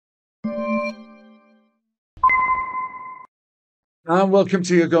And welcome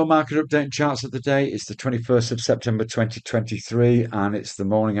to your Go Market Update and Charts of the Day. It's the 21st of September 2023, and it's the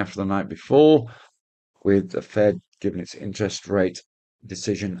morning after the night before, with the Fed giving its interest rate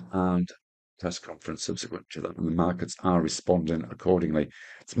decision and press conference subsequent to that, and the markets are responding accordingly.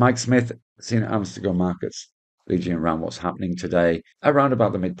 It's Mike Smith, Senior Analyst to Go Markets, leading around what's happening today, around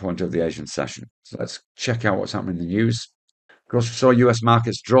about the midpoint of the Asian session. So let's check out what's happening in the news. Of course, we saw US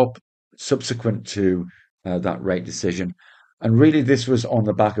markets drop subsequent to that rate decision. And really, this was on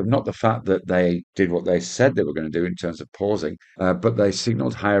the back of not the fact that they did what they said they were going to do in terms of pausing, but they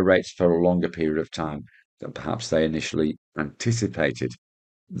signaled higher rates for a longer period of time than perhaps they initially anticipated.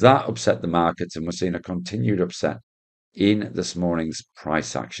 That upset the markets, and we're seeing a continued upset in this morning's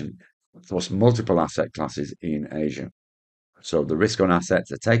price action across multiple asset classes in Asia. So the risk on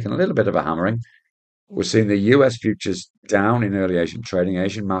assets are taking a little bit of a hammering. We're seeing the US futures down in early Asian trading.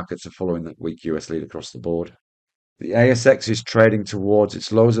 Asian markets are following that weak US lead across the board. The ASX is trading towards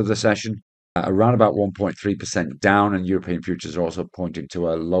its lows of the session, around about 1.3% down, and European futures are also pointing to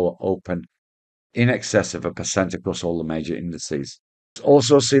a lower open in excess of 1% across all the major indices. It's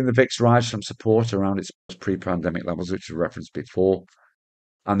also seen the VIX rise from support around its pre-pandemic levels, which we referenced before.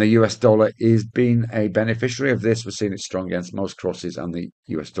 And the US dollar is being a beneficiary of this. We're seeing it strong against most crosses, and the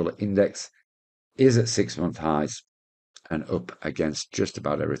US dollar index is at 6-month highs and up against just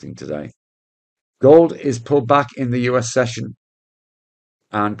about everything today. Gold is pulled back in the US session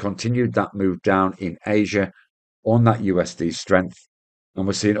and continued that move down in Asia on that USD strength. And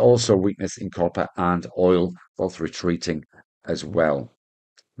we're seeing also weakness in copper and oil, both retreating as well.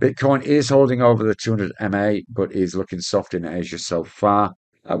 Bitcoin is holding over the 200 MA, but is looking soft in Asia so far.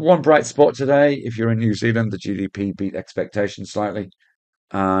 One bright spot today, if you're in New Zealand, the GDP beat expectations slightly.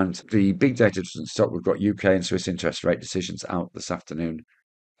 And the big data doesn't stop. We've got UK and Swiss interest rate decisions out this afternoon,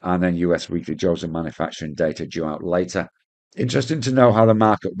 and then US weekly jobs and manufacturing data due out later. Interesting to know how the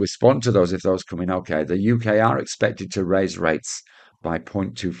market respond to those if those come in okay. The UK are expected to raise rates by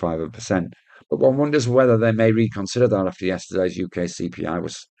 0.25%, but one wonders whether they may reconsider that after yesterday's UK CPI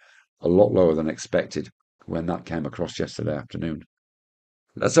was a lot lower than expected when that came across yesterday afternoon.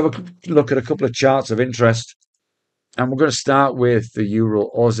 Let's have a look at a couple of charts of interest. And we're going to start with the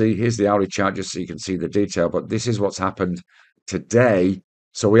Euro Aussie. Here's the hourly chart just so you can see the detail, but this is what's happened today.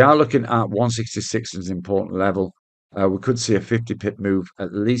 So we are looking at 166 as an important level. We could see a 50 pip move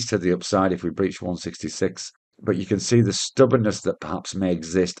at least to the upside if we breach 166. But you can see the stubbornness that perhaps may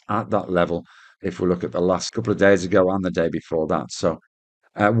exist at that level if we look at the last couple of days ago and the day before that. So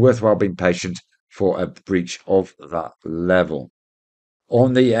worthwhile being patient for a breach of that level.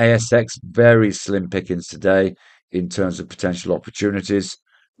 On the ASX, very slim pickings today in terms of potential opportunities.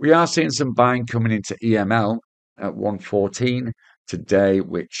 We are seeing some buying coming into EML at 114 today,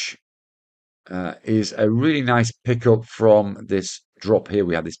 which is a really nice pickup from this drop here.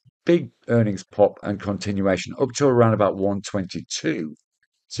 We had this big earnings pop and continuation up to around about 122.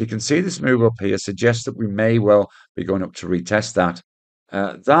 So you can see this move up here suggests that we may well be going up to retest that.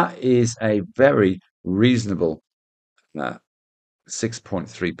 That is a very reasonable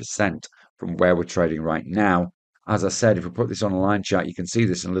 6.3% from where we're trading right now. As I said, if we put this on a line chart, you can see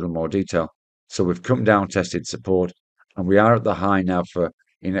this in a little more detail. So we've come down, tested support, and we are at the high now for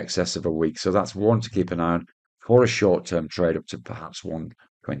in excess of a week. So that's one to keep an eye on for a short-term trade up to perhaps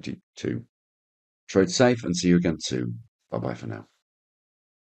 122. Trade safe and see you again soon. Bye-bye for now.